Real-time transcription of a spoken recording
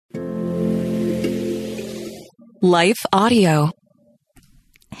Life Audio.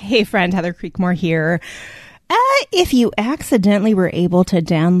 Hey friend, Heather Creekmore here. If you accidentally were able to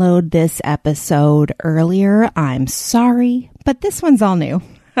download this episode earlier, I'm sorry, but this one's all new.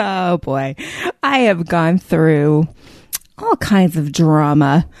 Oh boy, I have gone through all kinds of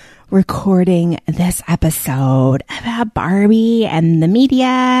drama recording this episode about Barbie and the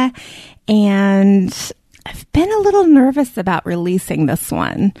media, and I've been a little nervous about releasing this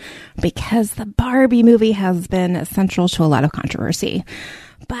one because the Barbie movie has been central to a lot of controversy.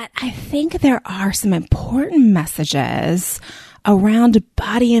 But I think there are some important messages around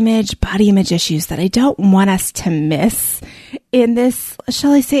body image issues that I don't want us to miss in this,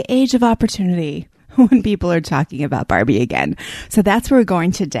 shall I say, age of opportunity when people are talking about Barbie again. So that's where we're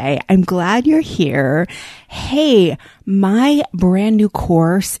going today. I'm glad you're here. Hey, my brand new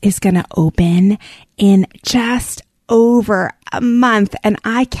course is going to open in just over a month, and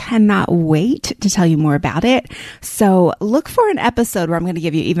I cannot wait to tell you more about it. So look for an episode where I'm going to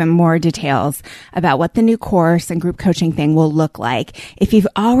give you even more details about what the new course and group coaching thing will look like. If you've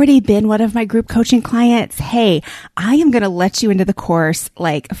already been one of my group coaching clients, hey, I am going to let you into the course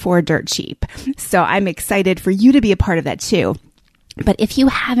like for dirt cheap. So I'm excited for you to be a part of that too. But if you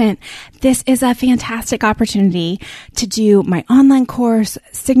haven't, this is a fantastic opportunity to do my online course,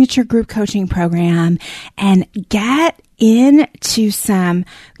 signature group coaching program, and get into some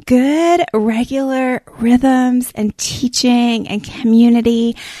good regular rhythms and teaching and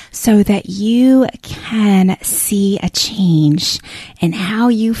community so that you can see a change in how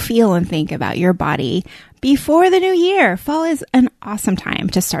you feel and think about your body before the new year. Fall is an awesome time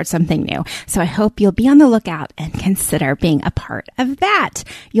to start something new. So I hope you'll be on the lookout and consider being a part of that.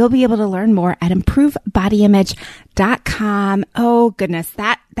 You'll be able to learn more at improveBodyImage.com. Oh goodness,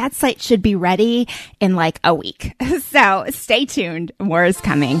 that site should be ready in like a week. So stay tuned. More is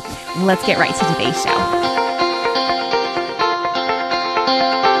coming. Let's get right to today's show.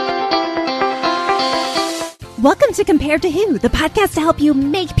 Welcome to Compared to Who, the podcast to help you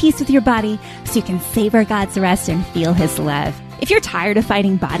make peace with your body so you can savor God's rest and feel His love. If you're tired of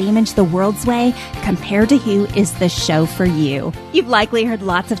fighting body image the world's way, Compared to Who is the show for you. You've likely heard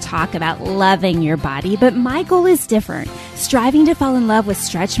lots of talk about loving your body, but my goal is different. Striving to fall in love with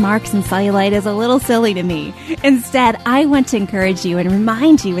stretch marks and cellulite is a little silly to me. Instead, I want to encourage you and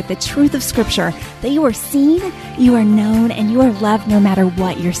remind you with the truth of Scripture that you are seen, you are known, and you are loved no matter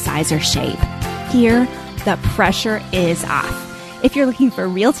what your size or shape. Here, the pressure is off. If you're looking for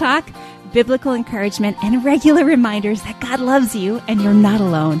real talk, biblical encouragement, and regular reminders that God loves you and you're not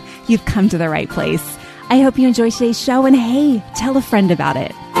alone, you've come to the right place. I hope you enjoy today's show, and hey, tell a friend about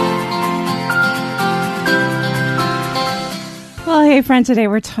it. Well, hey friend, today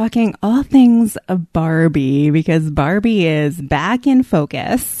we're talking all things Barbie because Barbie is back in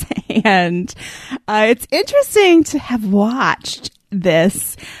focus, and it's interesting to have watched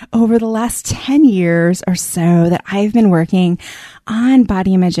this over the last 10 years or so that I've been working on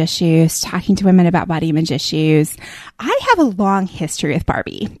body image issues, talking to women about body image issues. I have a long history with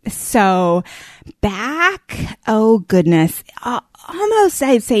Barbie. So back, oh goodness, almost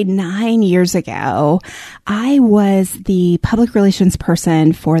I'd say 9 years ago, I was the public relations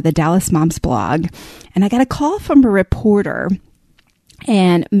person for the Dallas Moms blog, and I got a call from a reporter.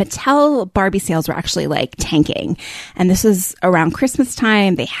 And Mattel Barbie sales were actually like tanking. And this was around Christmas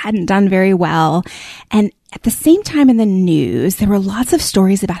time. They hadn't done very well. And at the same time in the news, there were lots of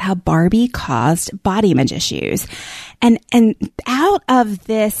stories about how Barbie caused body image issues. And out of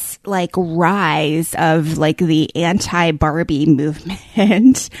this like rise of like the anti-Barbie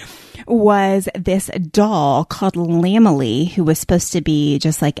movement was this doll called Lamely, who was supposed to be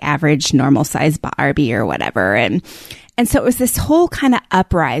just like average normal size Barbie or whatever. And so it was this whole kind of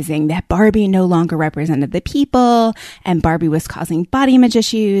uprising that Barbie no longer represented the people, and Barbie was causing body image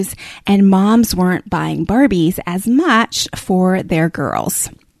issues, and moms weren't buying Barbies as much for their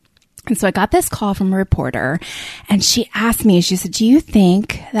girls. And so I got this call from a reporter, and she asked me, she said, do you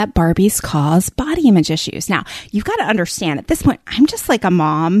think that Barbies cause body image issues? Now, you've got to understand, at this point, I'm just like a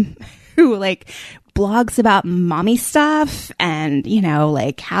mom who like blogs about mommy stuff and, you know,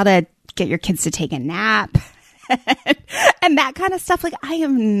 like how to get your kids to take a nap. And that kind of stuff. Like, I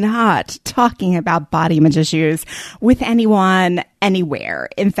am not talking about body image issues with anyone, anywhere.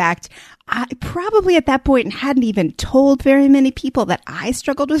 In fact, I probably at that point hadn't even told very many people that I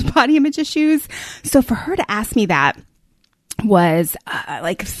struggled with body image issues. So for her to ask me that was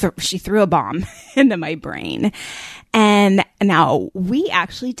she threw a bomb into my brain. And now we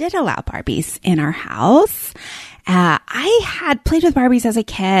actually did allow Barbies in our house. I had played with Barbies as a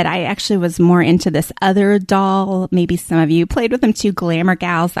kid. I actually was more into this other doll. Maybe some of you played with them too, Glamour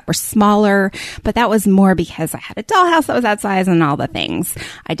Gals, that were smaller, but that was more because I had a dollhouse that was that size and all the things.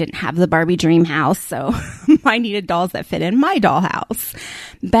 I didn't have the Barbie dream house, so I needed dolls that fit in my dollhouse.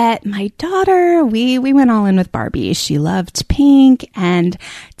 But my daughter, we went all in with Barbie. She loved pink, and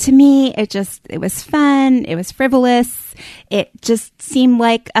to me, it was fun. It was frivolous. It just seemed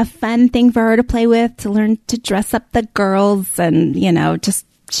like a fun thing for her to play with, to learn to dress up the girls, and,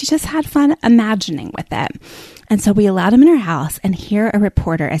 she just had fun imagining with it. And so we allowed him in her house, and here a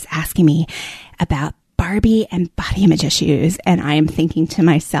reporter is asking me about Barbie and body image issues. And I am thinking to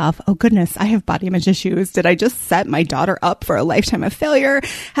myself, oh goodness, I have body image issues. Did I just set my daughter up for a lifetime of failure?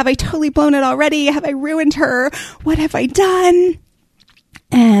 Have I totally blown it already? Have I ruined her? What have I done?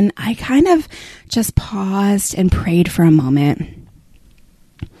 And I kind of just paused and prayed for a moment.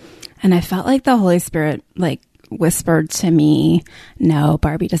 And I felt like the Holy Spirit, whispered to me, no,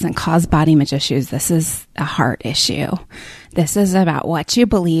 Barbie doesn't cause body image issues. This is a heart issue. This is about what you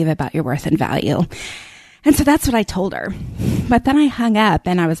believe about your worth and value. And so that's what I told her. But then I hung up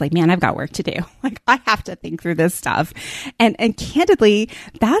and I was like, man, I've got work to do. I have to think through this stuff. And candidly,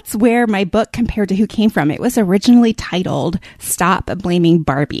 that's where my book Compared to Who came from. It was originally titled Stop Blaming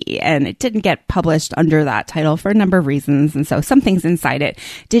Barbie, and it didn't get published under that title for a number of reasons. And so some things inside it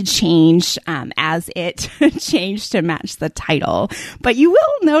did change as it changed to match the title. But you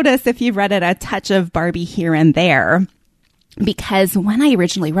will notice, if you've read it, a touch of Barbie here and there. Because when I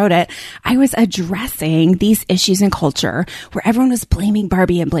originally wrote it, I was addressing these issues in culture where everyone was blaming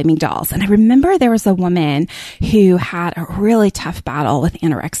Barbie and blaming dolls. And I remember there was a woman who had a really tough battle with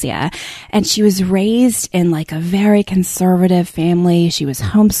anorexia, and she was raised in a very conservative family. She was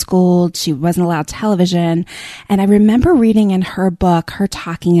homeschooled. She wasn't allowed television. And I remember reading in her book, her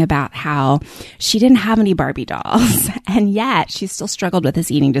talking about how she didn't have any Barbie dolls, and yet she still struggled with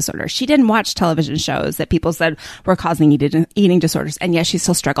this eating disorder. She didn't watch television shows that people said were causing eating disorders, and yes, she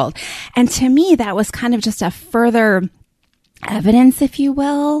still struggled. And to me, that was kind of just a further evidence, if you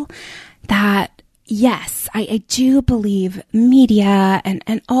will, that yes, I do believe media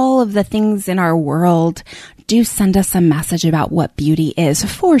and all of the things in our world do send us a message about what beauty is,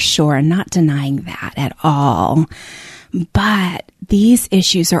 for sure, not denying that at all. But these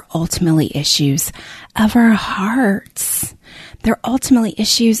issues are ultimately issues of our hearts. They're ultimately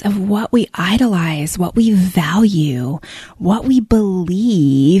issues of what we idolize, what we value, what we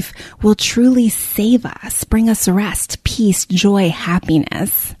believe will truly save us, bring us rest, peace, joy,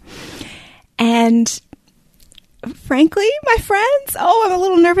 happiness. And frankly, my friends, I'm a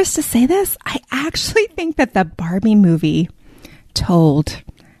little nervous to say this. I actually think that the Barbie movie told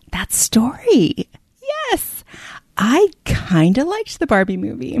that story. Yes, I kind of liked the Barbie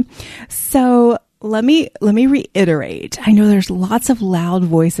movie. So let me reiterate. I know there's lots of loud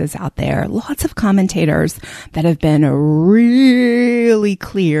voices out there, lots of commentators that have been really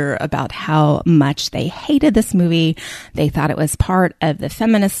clear about how much they hated this movie. They thought it was part of the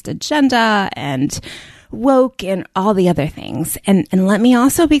feminist agenda and woke and all the other things. And let me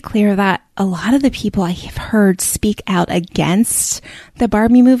also be clear that a lot of the people I have heard speak out against the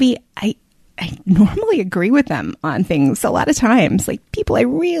Barbie movie, I normally agree with them on things a lot of times, people I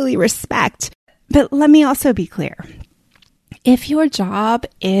really respect. But let me also be clear. If your job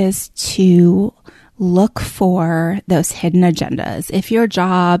is to look for those hidden agendas, if your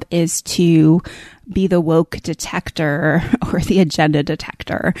job is to be the woke detector or the agenda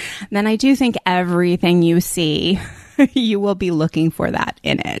detector, then I do think everything you see, you will be looking for that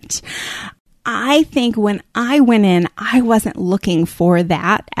in it. I think when I went in, I wasn't looking for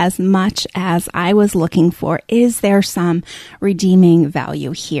that as much as I was looking for, is there some redeeming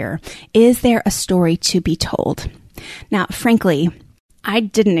value here? Is there a story to be told? Now, frankly, I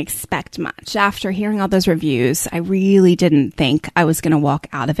didn't expect much. After hearing all those reviews, I really didn't think I was going to walk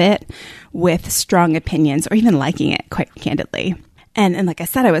out of it with strong opinions or even liking it, quite candidly. And like I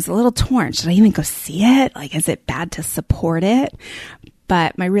said, I was a little torn. Should I even go see it? Is it bad to support it?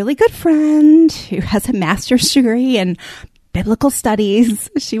 But my really good friend who has a master's degree in biblical studies,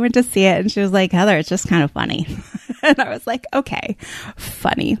 she went to see it and she was like, Heather, it's just kind of funny. And I was like, okay,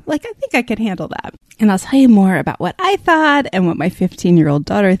 funny. I think I could handle that. And I'll tell you more about what I thought and what my 15-year-old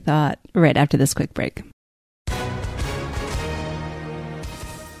daughter thought right after this quick break.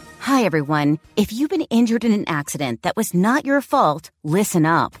 Hi, everyone. If you've been injured in an accident that was not your fault, listen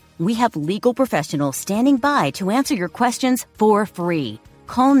up. We have legal professionals standing by to answer your questions for free.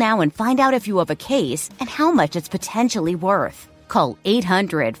 Call now and find out if you have a case and how much it's potentially worth. Call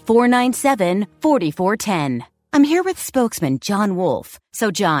 800-497-4410. I'm here with spokesman John Wolf.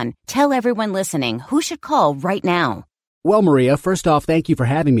 So, John, tell everyone listening who should call right now. Well, Maria, first off, thank you for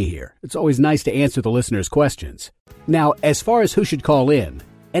having me here. It's always nice to answer the listeners' questions. Now, as far as who should call in,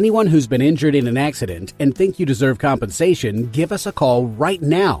 anyone who's been injured in an accident and think you deserve compensation, give us a call right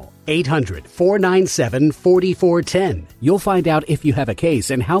now. 800-497-4410. You'll find out if you have a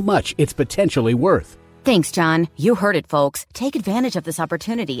case and how much it's potentially worth. Thanks, John. You heard it, folks. Take advantage of this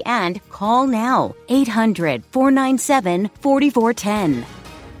opportunity and call now. 800-497-4410.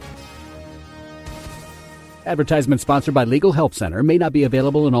 Advertisement sponsored by Legal Help Center. May not be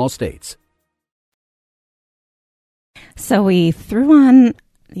available in all states. So we threw on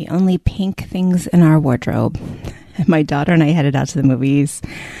the only pink things in our wardrobe. My daughter and I headed out to the movies.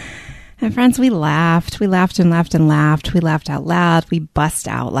 And friends, we laughed. We laughed and laughed and laughed. We laughed out loud. We bust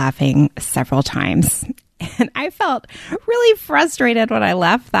out laughing several times. And I felt really frustrated when I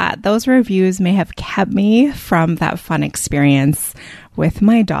left that those reviews may have kept me from that fun experience with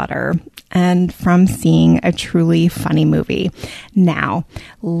my daughter and from seeing a truly funny movie. Now,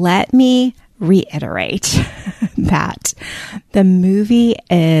 let me reiterate that the movie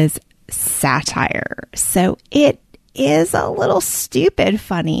is satire. So it is a little stupid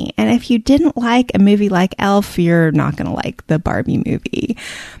funny. And if you didn't like a movie like Elf, you're not going to like the Barbie movie.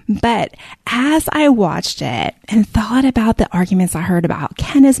 But as I watched it and thought about the arguments I heard about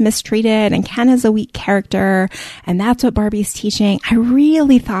Ken is mistreated and Ken is a weak character, and that's what Barbie's teaching, I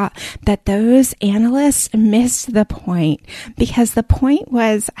really thought that those analysts missed the point, because the point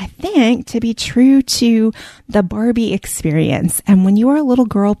was, I think, to be true to the Barbie experience. And when you are a little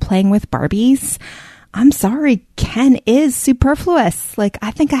girl playing with Barbies, I'm sorry, Ken is superfluous. Like,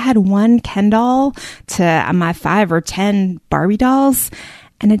 I think I had one Ken doll to my 5 or 10 Barbie dolls,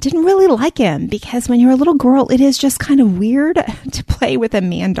 and I didn't really like him because when you're a little girl, it is just kind of weird to play with a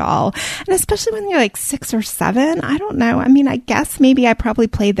man doll. And especially when you're like 6 or 7, I don't know. I mean, I guess maybe I probably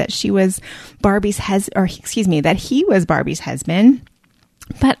played that she was Barbie's that he was Barbie's husband.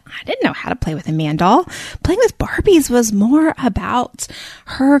 But I didn't know how to play with a man doll. Playing with Barbies was more about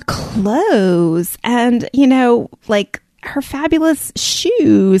her clothes and, like her fabulous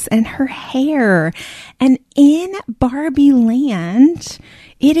shoes and her hair. And in Barbie land,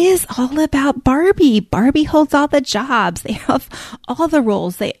 it is all about Barbie. Barbie holds all the jobs. They have all the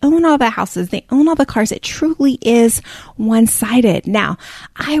roles. They own all the houses. They own all the cars. It truly is one-sided. Now,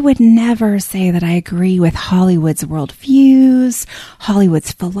 I would never say that I agree with Hollywood's worldviews,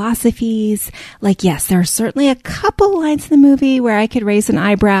 Hollywood's philosophies. Like, yes, there are certainly a couple lines in the movie where I could raise an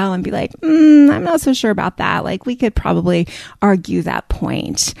eyebrow and be like, I'm not so sure about that. Like, we could probably argue that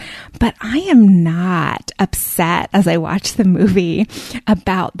point. But I am not upset as I watch the movie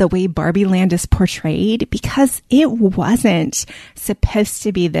about the way Barbie Land is portrayed, because it wasn't supposed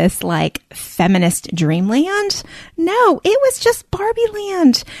to be this like feminist dreamland. No, it was just Barbie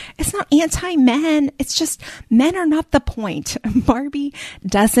Land. It's not anti-men. It's just men are not the point. Barbie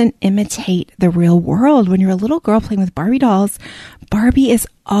doesn't imitate the real world. When you're a little girl playing with Barbie dolls, Barbie is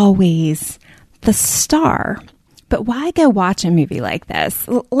always the star. But why go watch a movie like this?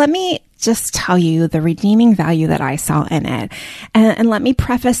 Let me just tell you the redeeming value that I saw in it. And let me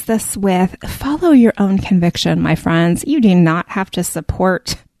preface this with, follow your own conviction, my friends. You do not have to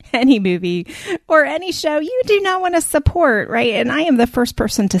support any movie or any show you do not want to support, right? And I am the first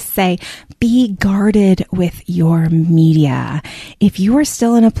person to say, be guarded with your media. If you are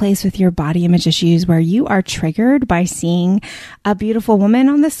still in a place with your body image issues where you are triggered by seeing a beautiful woman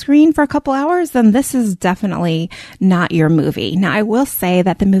on the screen for a couple hours, then this is definitely not your movie. Now, I will say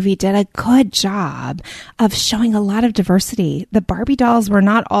that the movie did a good job of showing a lot of diversity. The Barbie dolls were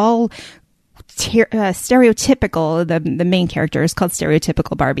not all stereotypical. The main character is called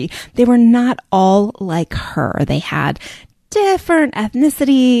stereotypical Barbie. They were not all like her. They had different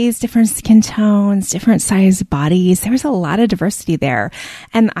ethnicities, different skin tones, different sized bodies. There was a lot of diversity there,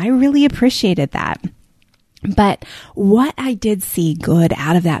 and I really appreciated that. But what I did see good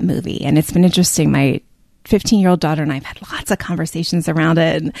out of that movie, and it's been interesting, my 15-year-old daughter and I have had lots of conversations around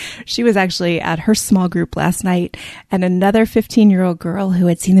it. And she was actually at her small group last night, and another 15-year-old girl who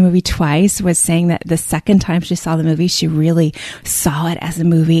had seen the movie twice was saying that the second time she saw the movie, she really saw it as a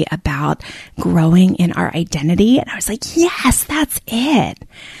movie about growing in our identity. And I was like, yes, that's it.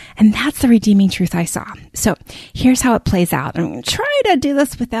 And that's the redeeming truth I saw. So here's how it plays out. I'm going to try to do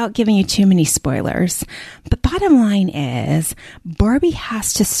this without giving you too many spoilers. But bottom line is, Barbie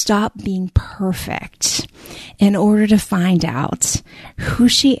has to stop being perfect in order to find out who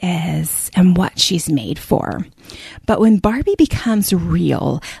she is and what she's made for. But when Barbie becomes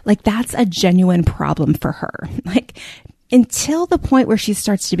real, like, that's a genuine problem for her. Like, until the point where she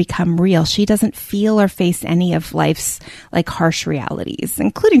starts to become real, she doesn't feel or face any of life's like harsh realities,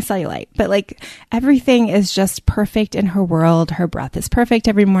 including cellulite. But like everything is just perfect in her world. Her breath is perfect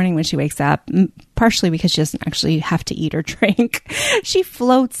every morning when she wakes up, partially because she doesn't actually have to eat or drink. She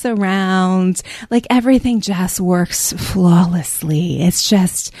floats around. Like everything just works flawlessly. It's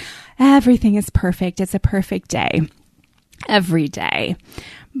just everything is perfect. It's a perfect day every day.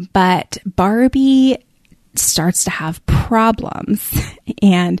 But Barbie starts to have problems,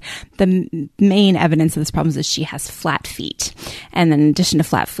 and the main evidence of this problem is she has flat feet, and then in addition to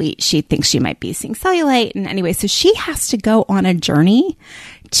flat feet, she thinks she might be seeing cellulite. And anyway, so she has to go on a journey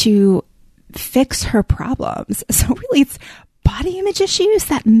to fix her problems. So really, it's body image issues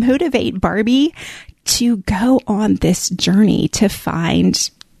that motivate Barbie to go on this journey to find,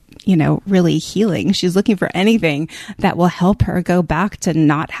 you know, really healing. She's looking for anything that will help her go back to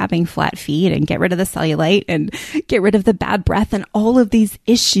not having flat feet and get rid of the cellulite and get rid of the bad breath and all of these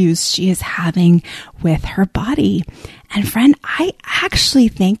issues she is having with her body. And friend, I actually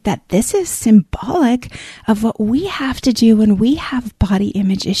think that this is symbolic of what we have to do when we have body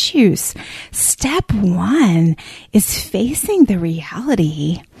image issues. Step one is facing the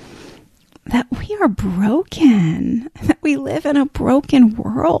reality that we are broken, that we live in a broken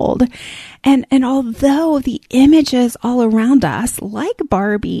world. And although the images all around us, like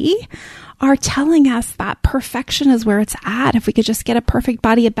Barbie, are telling us that perfection is where it's at. If we could just get a perfect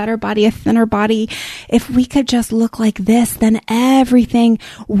body, a better body, a thinner body, if we could just look like this, then everything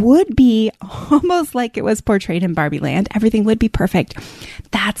would be almost like it was portrayed in Barbie Land. Everything would be perfect.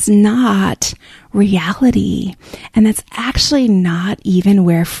 That's not reality. And that's actually not even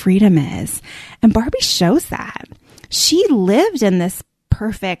where freedom is. And Barbie shows that. She lived in this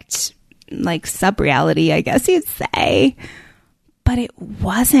perfect, like, sub-reality, I guess you'd say. But it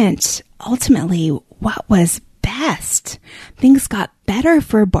wasn't ultimately what was best. Things got better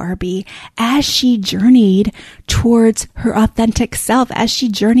for Barbie as she journeyed towards her authentic self, as she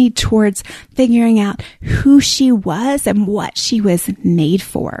journeyed towards figuring out who she was and what she was made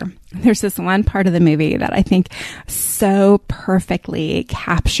for. There's this one part of the movie that I think so perfectly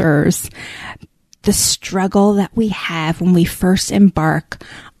captures the struggle that we have when we first embark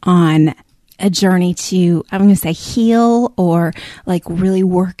on a journey to, I'm going to say, heal or like really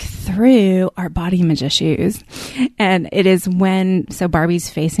work through our body image issues. And it is when, so Barbie's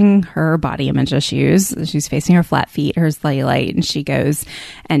facing her body image issues. She's facing her flat feet, her cellulite, and she goes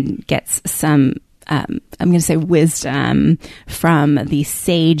and gets some, I'm going to say wisdom from the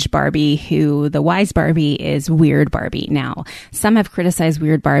sage Barbie, who the wise Barbie is Weird Barbie. Now, some have criticized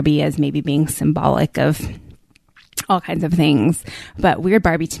Weird Barbie as maybe being symbolic of all kinds of things. But Weird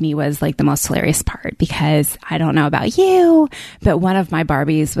Barbie to me was like the most hilarious part, because I don't know about you, but one of my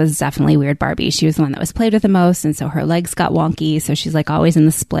Barbies was definitely Weird Barbie. She was the one that was played with the most. And so her legs got wonky. So she's like always in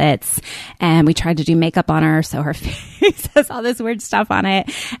the splits. And we tried to do makeup on her, so her face has all this weird stuff on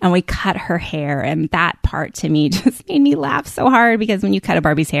it. And we cut her hair. And that part to me just made me laugh so hard, because when you cut a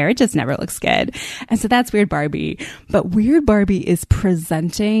Barbie's hair, it just never looks good. And so that's Weird Barbie. But Weird Barbie is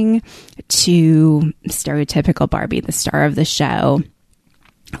presenting to stereotypical Barbie, the star of the show,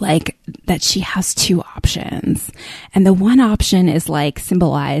 like that she has two options. And the one option is like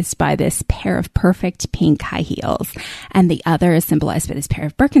symbolized by this pair of perfect pink high heels. And the other is symbolized by this pair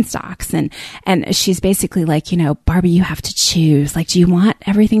of Birkenstocks. And she's basically like, you know, Barbie, you have to choose. Like, do you want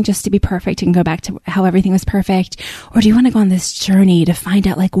everything just to be perfect and go back to how everything was perfect? Or do you want to go on this journey to find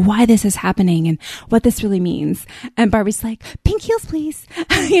out like why this is happening and what this really means? And Barbie's like, pink heels, please.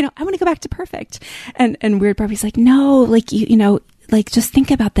 You know, I want to go back to perfect. And Weird Barbie's like, no, like, you know, like, just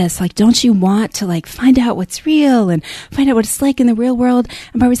think about this. Like, don't you want to like find out what's real and find out what it's like in the real world?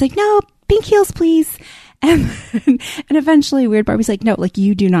 And Barbie's like, no, pink heels, please. And eventually Weird Barbie's like, no, like,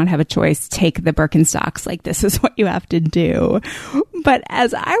 you do not have a choice. Take the Birkenstocks. Like, this is what you have to do. But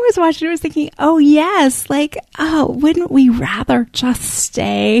as I was watching, I was thinking, oh yes, like, oh, wouldn't we rather just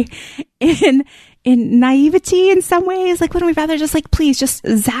stay in naivety in some ways? Like, wouldn't we rather just like, please just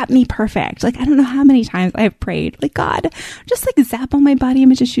zap me perfect? Like, I don't know how many times I've prayed, like, God, just like zap all my body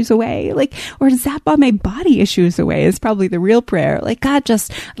image issues away. Like, or zap all my body issues away is probably the real prayer. Like, God,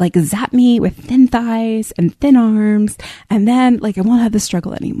 just like zap me with thin thighs and thin arms. And then like, I won't have the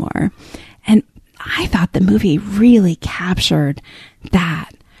struggle anymore. And I thought the movie really captured that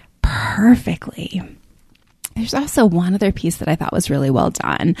perfectly. There's also one other piece that I thought was really well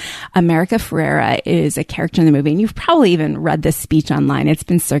done. America Ferrera is a character in the movie, and you've probably even read this speech online. It's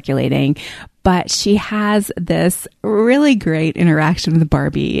been circulating. But she has this really great interaction with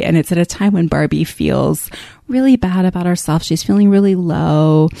Barbie, and it's at a time when Barbie feels really bad about herself. She's feeling really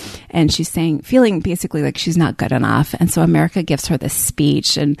low, and she's feeling basically like she's not good enough. And so America gives her this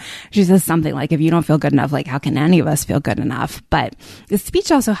speech, and she says something like, if you don't feel good enough, like how can any of us feel good enough? But the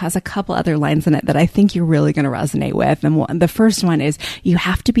speech also has a couple other lines in it that I think you're really going to resonate with. And the first one is, you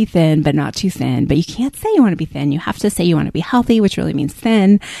have to be thin, but not too thin. But you can't say you want to be thin. You have to say you want to be healthy, which really means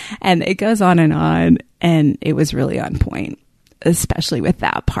thin. And it goes on. And it was really on point, especially with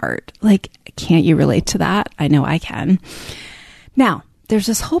that part. Like, can't you relate to that? I know I can. Now, there's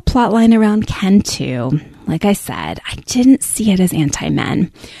this whole plot line around Ken too. Like I said, I didn't see it as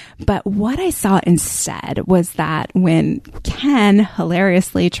anti-men. But what I saw instead was that when Ken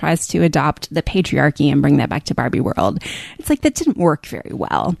hilariously tries to adopt the patriarchy and bring that back to Barbie world, it's like that didn't work very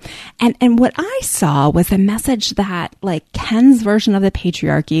well. And what I saw was a message that like Ken's version of the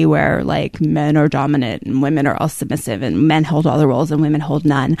patriarchy, where like men are dominant and women are all submissive and men hold all the roles and women hold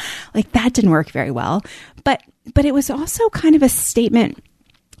none, like that didn't work very well. But it was also kind of a statement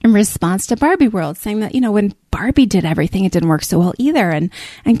in response to Barbie world, saying that, you know, when Barbie did everything, it didn't work so well either. And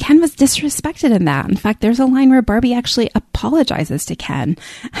Ken was disrespected in that. In fact, there's a line where Barbie actually apologizes to Ken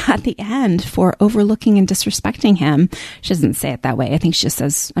at the end for overlooking and disrespecting him. She doesn't say it that way. I think she just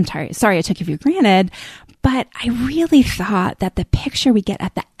says, I'm sorry I took you for granted. But I really thought that the picture we get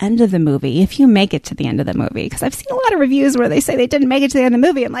at the end of the movie, if you make it to the end of the movie, because I've seen a lot of reviews where they say they didn't make it to the end of the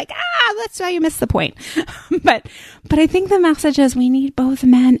movie. I'm like, that's how you missed the point. But I think the message is we need both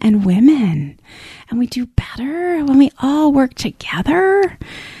men and women. And we do better when we all work together,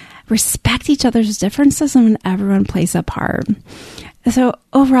 respect each other's differences, and when everyone plays a part. So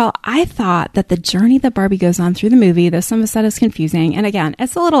overall, I thought that the journey that Barbie goes on through the movie, though some of said is confusing, and again,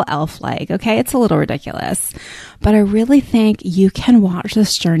 it's a little elf-like, okay? It's a little ridiculous. But I really think you can watch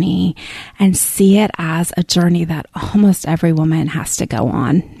this journey and see it as a journey that almost every woman has to go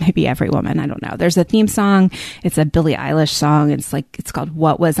on. Maybe every woman, I don't know. There's a theme song. It's a Billie Eilish song. It's called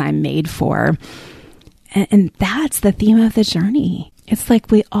What Was I Made For? And that's the theme of the journey. It's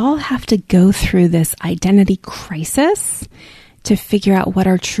like we all have to go through this identity crisis to figure out what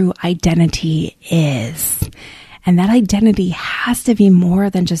our true identity is. And that identity has to be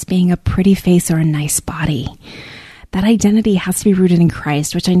more than just being a pretty face or a nice body. That identity has to be rooted in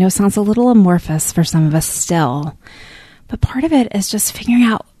Christ, which I know sounds a little amorphous for some of us still. But part of it is just figuring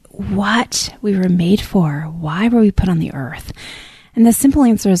out what we were made for. Why were we put on the earth? And the simple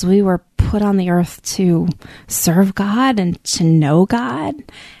answer is we were put on the earth to serve God and to know God.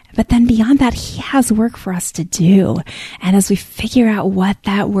 But then beyond that, He has work for us to do. And as we figure out what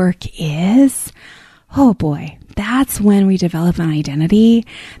that work is, oh boy, that's when we develop an identity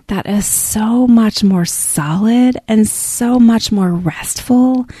that is so much more solid and so much more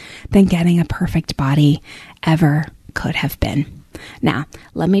restful than getting a perfect body ever could have been. Now,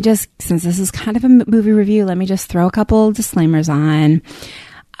 let me just, since this is kind of a movie review, let me just throw a couple disclaimers on.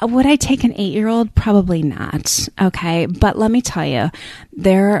 Would I take an 8-year-old? Probably not. Okay. But let me tell you,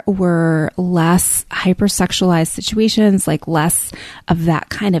 there were less hypersexualized situations, like less of that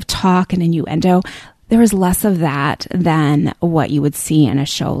kind of talk and innuendo. There was less of that than what you would see in a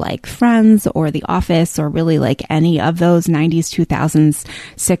show like Friends or The Office, or really like any of those 90s, 2000s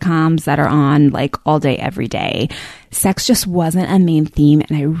sitcoms that are on like all day, every day. Sex just wasn't a main theme,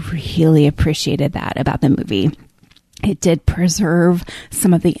 and I really appreciated that about the movie. It did preserve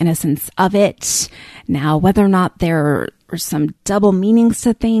some of the innocence of it. Now, whether or not there are some double meanings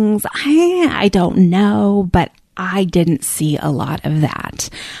to things, I don't know, but I didn't see a lot of that.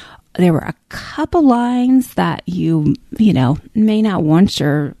 There were a couple lines that you may not want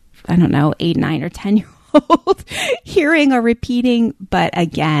your, 8, 9, or 10-year-old hearing or repeating. But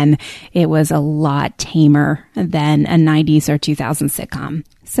again, it was a lot tamer than a 90s or 2000s sitcom.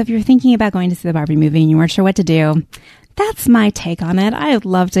 So if you're thinking about going to see the Barbie movie and you weren't sure what to do, that's my take on it. I would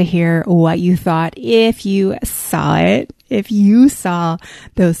love to hear what you thought if you saw it, if you saw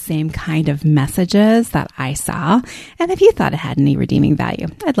those same kind of messages that I saw, and if you thought it had any redeeming value.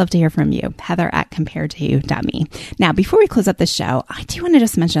 I'd love to hear from you. Heather@comparedtoyou.me. Now, before we close up the show, I do want to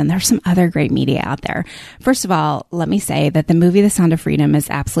just mention there's some other great media out there. First of all, let me say that the movie The Sound of Freedom is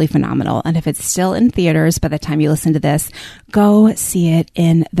absolutely phenomenal. And if it's still in theaters by the time you listen to this, go see it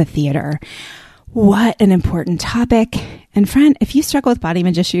in the theater. What an important topic. And friend, if you struggle with body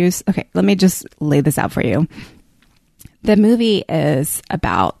image issues, okay, let me just lay this out for you. The movie is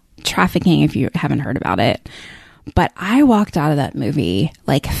about trafficking, if you haven't heard about it. But I walked out of that movie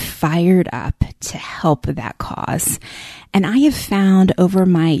like fired up to help that cause. And I have found over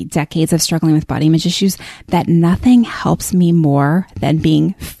my decades of struggling with body image issues that nothing helps me more than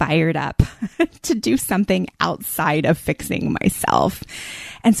being fired up to do something outside of fixing myself.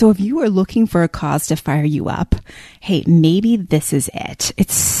 And so if you are looking for a cause to fire you up, hey, maybe this is it.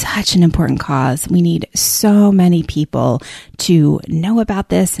 It's such an important cause. We need so many people to know about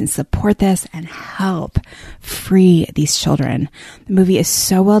this and support this and help free these children. The movie is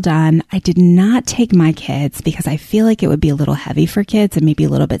so well done. I did not take my kids because I feel like it would be a little heavy for kids and maybe a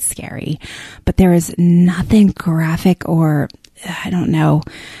little bit scary. But there is nothing graphic or I don't know,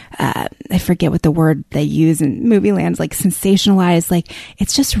 I forget what the word they use in movie land, like sensationalized, like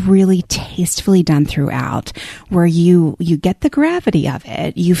it's just really tastefully done throughout where you get the gravity of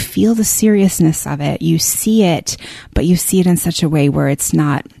it, you feel the seriousness of it, you see it, but you see it in such a way where it's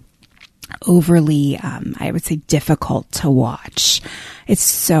not overly, I would say, difficult to watch. It's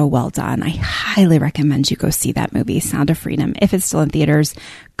so well done. I highly recommend you go see that movie, Sound of Freedom. If it's still in theaters,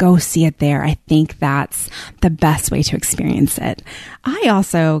 go see it there. I think that's the best way to experience it. I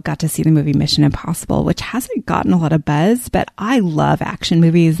also got to see the movie Mission Impossible, which hasn't gotten a lot of buzz, but I love action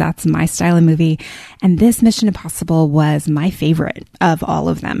movies. That's my style of movie. And this Mission Impossible was my favorite of all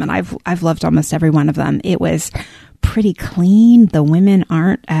of them. And I've loved almost every one of them. It was pretty clean. The women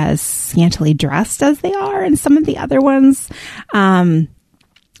aren't as scantily dressed as they are in some of the other ones.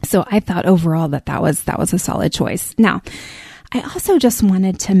 So I thought overall that was a solid choice. Now, I also just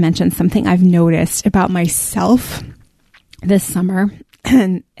wanted to mention something I've noticed about myself this summer,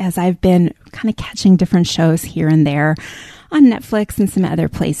 and as I've been kind of catching different shows here and there on Netflix and some other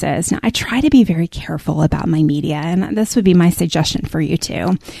places. Now, I try to be very careful about my media, and this would be my suggestion for you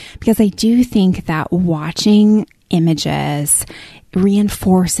too, because I do think that watching images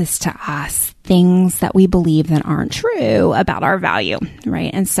reinforces to us things that we believe that aren't true about our value,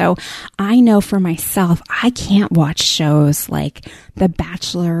 right? And so I know for myself, I can't watch shows like The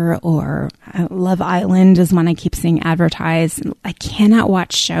Bachelor or Love Island is one I keep seeing advertised. I cannot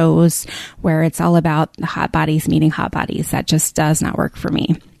watch shows where it's all about hot bodies meeting hot bodies. That just does not work for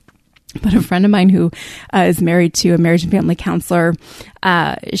me. But a friend of mine who is married to a marriage and family counselor,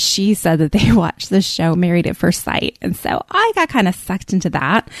 she said that they watched this show, Married at First Sight. And so I got kind of sucked into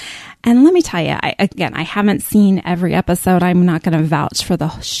that. And let me tell you, I haven't seen every episode. I'm not going to vouch for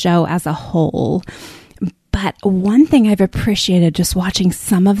the show as a whole. But one thing I've appreciated just watching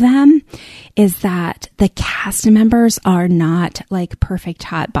some of them is that the cast members are not like perfect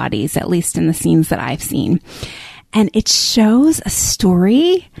hot bodies, at least in the scenes that I've seen. And it shows a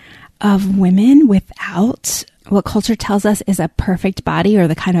story of women without what culture tells us is a perfect body or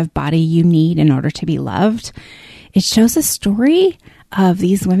the kind of body you need in order to be loved. It shows a story of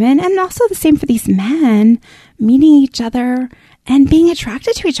these women, and also the same for these men, meeting each other and being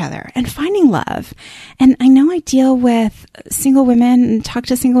attracted to each other and finding love. And I know I deal with single women and talk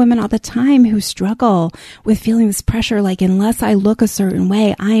to single women all the time who struggle with feeling this pressure, like unless I look a certain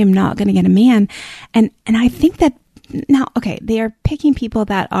way, I am not going to get a man. And I think that now, okay, they are picking people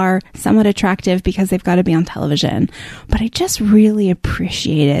that are somewhat attractive because they've got to be on television. But I just really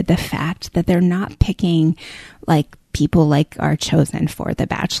appreciated the fact that they're not picking like people like are chosen for The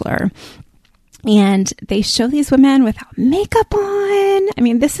Bachelor. And they show these women without makeup on. I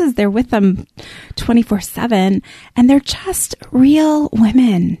mean, they're with them 24/7, and they're just real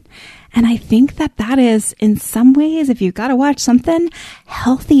women. And I think that is, in some ways, if you've got to watch something,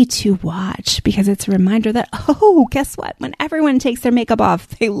 healthy to watch, because it's a reminder that, oh, guess what? When everyone takes their makeup off,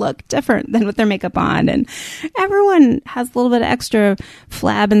 they look different than with their makeup on. And everyone has a little bit of extra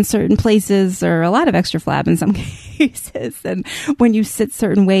flab in certain places, or a lot of extra flab in some cases. And when you sit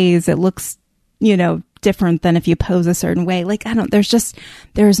certain ways, it looks, different than if you pose a certain way. Like,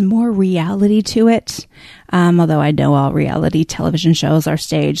 there's more reality to it. Although I know all reality television shows are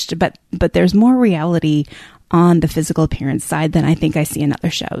staged, but there's more reality on the physical appearance side than I think I see in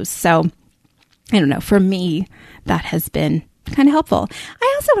other shows. So I don't know. For me, that has been kind of helpful.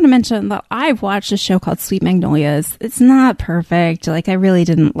 I also want to mention that I've watched a show called Sweet Magnolias. It's not perfect. Like, I really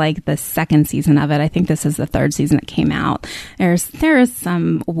didn't like the second season of it. I think this is the third season that came out. There is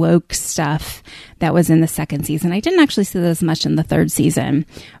some woke stuff that was in the second season. I didn't actually see this much in the third season.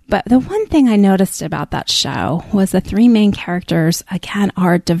 But the one thing I noticed about that show was the three main characters, again,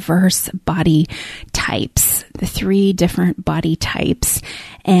 are diverse body types, the three different body types.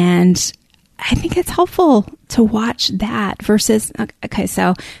 And I think it's helpful to watch that versus, okay,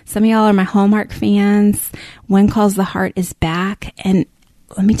 so some of y'all are my Hallmark fans. When Calls the Heart is back. And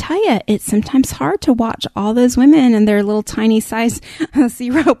let me tell you, it's sometimes hard to watch all those women in their little tiny size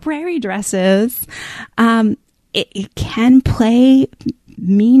zero prairie dresses. it can play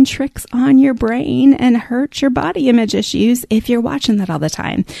mean tricks on your brain and hurt your body image issues if you're watching that all the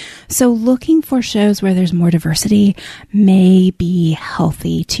time. So looking for shows where there's more diversity may be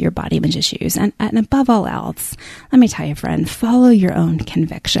healthy to your body image issues. And above all else, let me tell you, friend, follow your own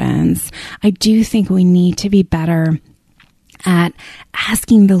convictions. I do think we need to be better at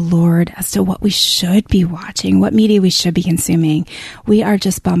asking the Lord as to what we should be watching, what media we should be consuming. We are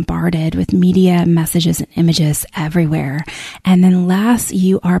just bombarded with media, messages, and images everywhere. And unless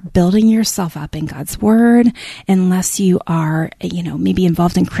you are building yourself up in God's word, unless you are, maybe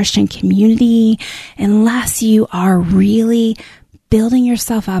involved in Christian community, unless you are really building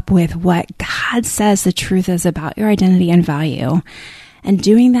yourself up with what God says the truth is about your identity and value, and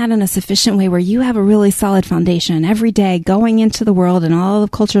doing that in a sufficient way where you have a really solid foundation every day going into the world and all of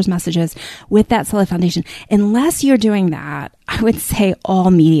culture's messages with that solid foundation. Unless you're doing that, I would say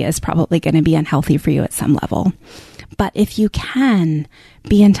all media is probably going to be unhealthy for you at some level. But if you can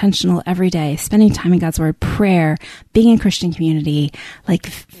be intentional every day, spending time in God's word, prayer, being in Christian community, like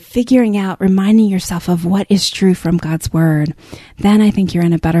figuring out, reminding yourself of what is true from God's word, then I think you're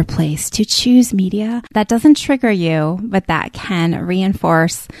in a better place to choose media that doesn't trigger you, but that can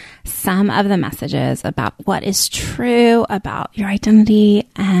reinforce some of the messages about what is true about your identity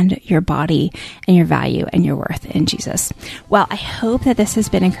and your body and your value and your worth in Jesus. Well, I hope that this has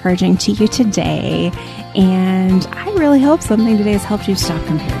been encouraging to you today, and I really hope something today has helped you stop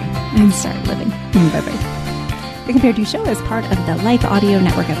comparing and start living. Bye-bye. The Compared To Show is part of the Life Audio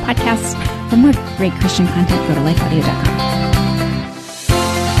network of podcasts. For more great Christian content, go to lifeaudio.com.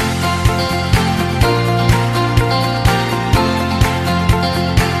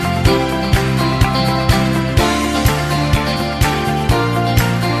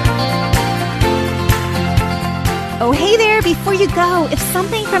 Oh, hey there, before you go, if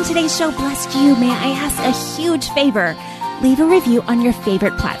something from today's show blessed you, may I ask a huge favor? Leave a review on your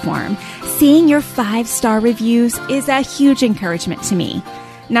favorite platform. Seeing your 5-star reviews is a huge encouragement to me.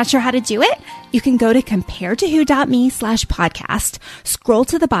 Not sure how to do it? You can go to comparedtowho.me/podcast, scroll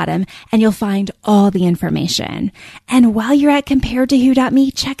to the bottom, and you'll find all the information. And while you're at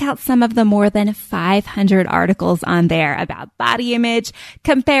comparedtowho.me, check out some of the more than 500 articles on there about body image,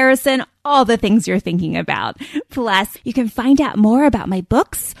 comparison, all the things you're thinking about. Plus, you can find out more about my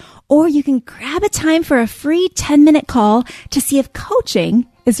books, or you can grab a time for a free 10-minute call to see if coaching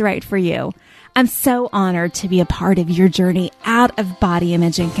is right for you. I'm so honored to be a part of your journey out of body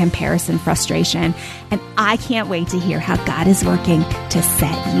image and comparison frustration, and I can't wait to hear how God is working to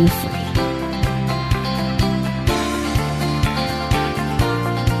set you free.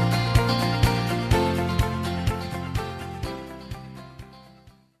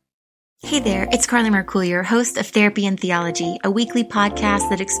 Hey there, it's Carly Mercourier, host of Therapy and Theology, a weekly podcast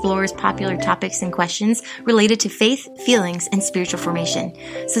that explores popular topics and questions related to faith, feelings, and spiritual formation.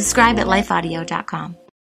 Subscribe at lifeaudio.com.